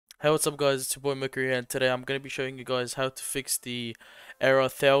Hey, what's up guys, it's your boy Mercury here, and today I'm going to be showing you guys how to fix the error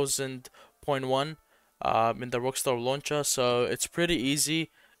 1000.1 in the Rockstar launcher. So it's pretty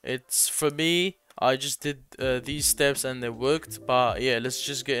easy. It's for me, I just did these steps and it worked, but yeah, let's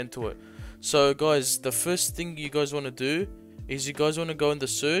just get into it. So guys, the first thing you guys want to do is you guys want to go in the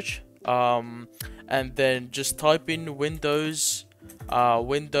search and then just type in Windows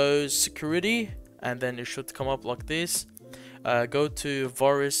security, and then it should come up like this. Go to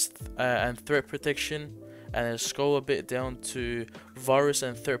virus and threat protection, and then scroll a bit down to virus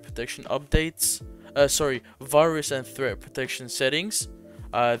and threat protection updates. Virus and threat protection settings.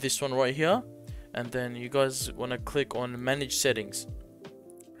 This one right here, and then you guys want to click on manage settings.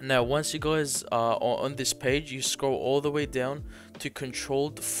 Now, once you guys are on this page, you scroll all the way down to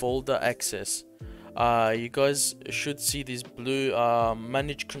controlled folder access. You guys should see this blue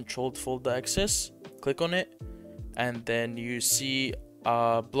manage controlled folder access. Click on it, and then you see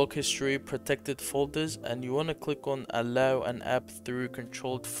block history, protected folders, and you want to click on allow an app through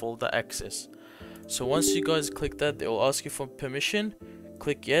controlled folder access. So once you guys click that, it will ask you for permission.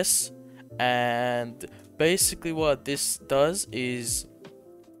 Click yes, and basically what this does is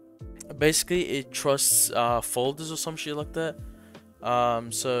basically it trusts folders or some shit like that.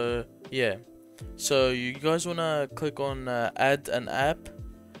 So yeah, so you guys want to click on add an app,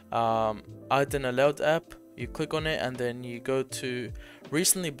 add an allowed app. You click on it, and then you go to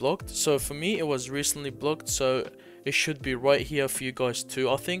recently blocked. So for me it was recently blocked, so it should be right here for you guys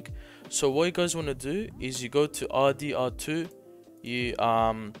too, I think. So what you guys want to do is you go to RDR2, you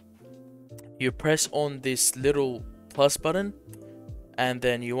press on this little plus button, and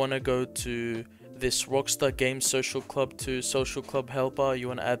then you want to go to this Rockstar Game Social Club to Social Club Helper. You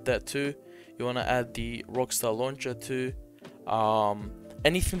want to add that too. You want to add the Rockstar launcher too.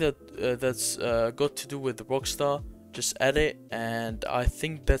 Anything that's got to do with Rockstar, just add it, and I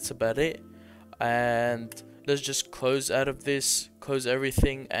think that's about it. And let's just close out of this, close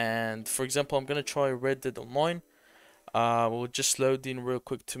everything, and for example I'm gonna try Red Dead Online. We'll just load in real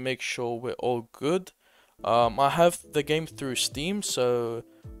quick to make sure we're all good. I have the game through Steam, so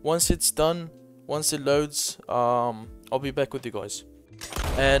once it's done, once it loads, I'll be back with you guys.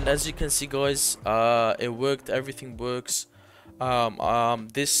 And as you can see guys, it worked, everything works.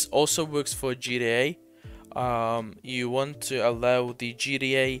 This also works for GTA. You want to allow the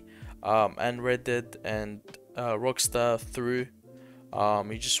GTA and Red Dead and Rockstar through.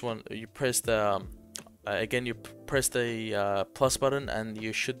 You press the again, you press the plus button, and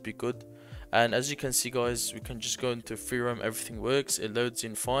you should be good. And as you can see guys, we can just go into free roam, everything works, it loads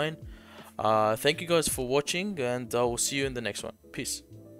in fine. Thank you guys for watching, and I will see you in the next one. Peace.